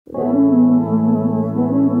I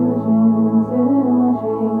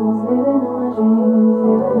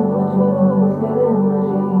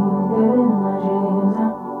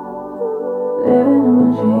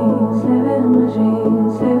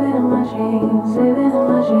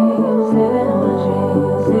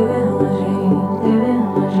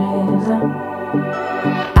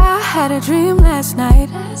had a dream last night.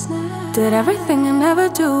 Did everything I never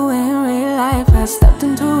do in real life. I stepped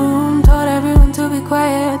into a room, told everyone to be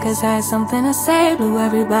quiet, cause I had something to say. Blew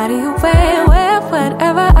everybody away, wear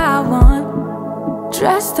whatever I want.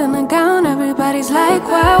 Dressed in a gown, everybody's like,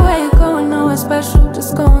 why, where you going? Nowhere special,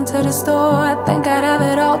 just going to the store. I think I'd have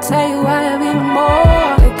it all, tell you I have even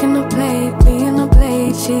more. Picking a plate, being a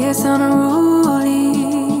plate, she is unruly.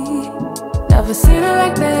 Never seen her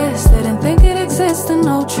like this, didn't think it existed,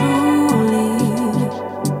 no truly.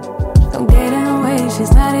 Don't get in her way,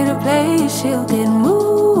 she's not here to play, she'll get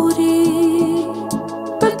moody.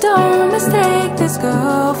 But don't mistake this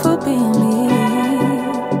girl for being me,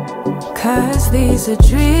 cause these are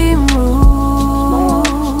dream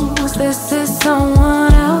rules. This is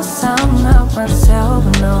someone else, I'm not myself,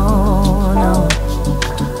 no, no.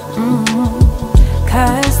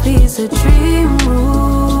 Cause these are dream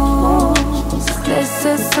rules. This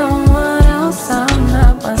is someone else, I'm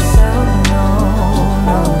not myself, no,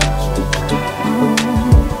 no.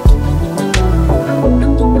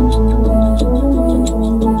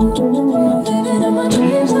 Living in my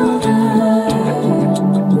dreams all night.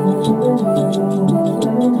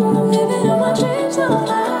 Living in my dreams all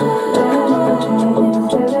night.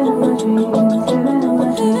 Living in my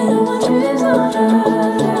dreams all night.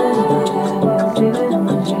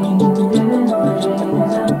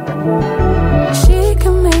 She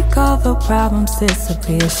can make all the problems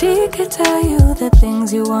disappear. She could tell you the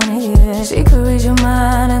things you wanna hear. She could read your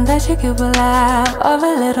mind and that you could believe all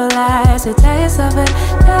the little lies to tell yourself at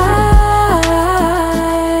night.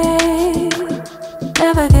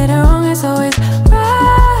 Never get it wrong, it's always right.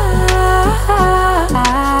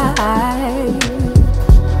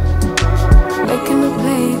 Making a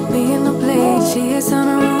plate, being a plate, she is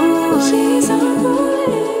unruly.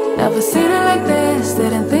 Never seen her like this,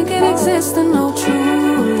 didn't think it existed, no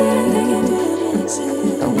truly.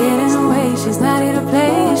 Don't get in her way, she's not here to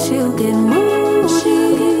play, she'll get moody.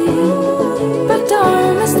 But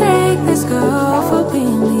don't mistake this girl for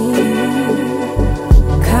being me,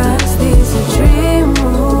 cause these are dream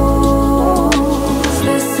rules.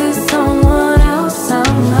 This is someone else,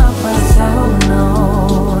 I'm not myself, no,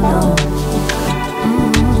 no.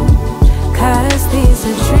 Cause these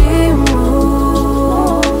are dream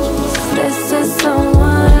rules. This is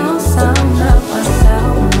someone else, I'm not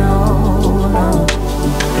myself, no, no.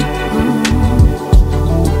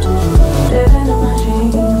 Living in my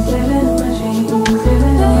dreams, living in my dreams,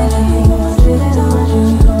 living in my dreams, living in my dreams,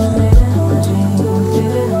 living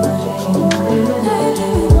in my dreams, living in my dreams, living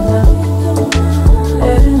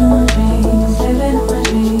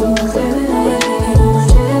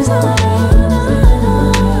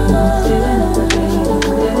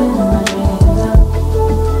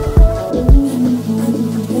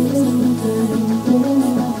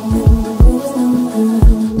my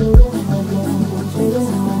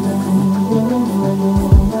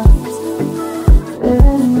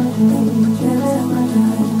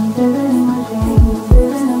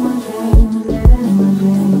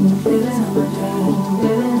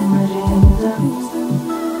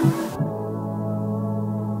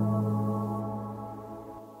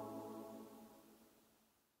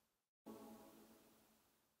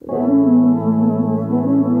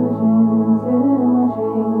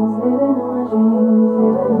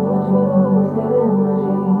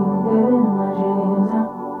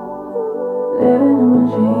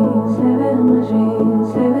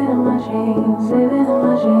dreams, living in my dreams, living in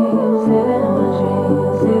my dreams,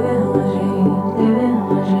 living in my dreams, living in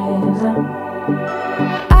my dreams.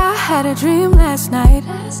 I had a dream last night.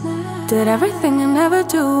 Did everything I never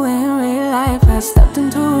do in real life. I stepped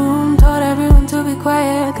into a room, told everyone to be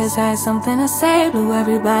quiet, cause I had something to say. Blew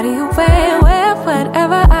everybody away, wear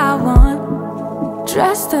whatever I want.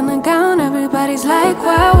 Dressed in a gown, everybody's like,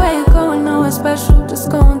 why, where you going? Nowhere special, just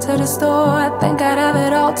going to the store. I think I'd have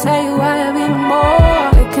it all, tell you I have even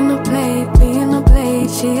more. Picking a plate, being a plate,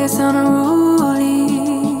 she is unruly.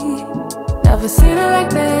 Never seen her like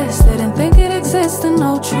this, didn't think it existed,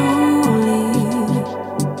 no truly.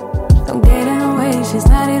 Don't get in her way, she's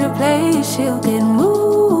not here to play, she'll get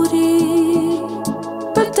moody.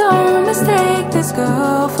 But don't mistake this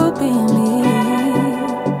girl for being me,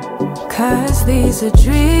 cause these are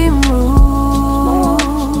dream rules.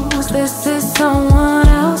 This is someone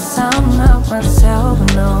else, I'm not myself,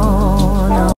 no.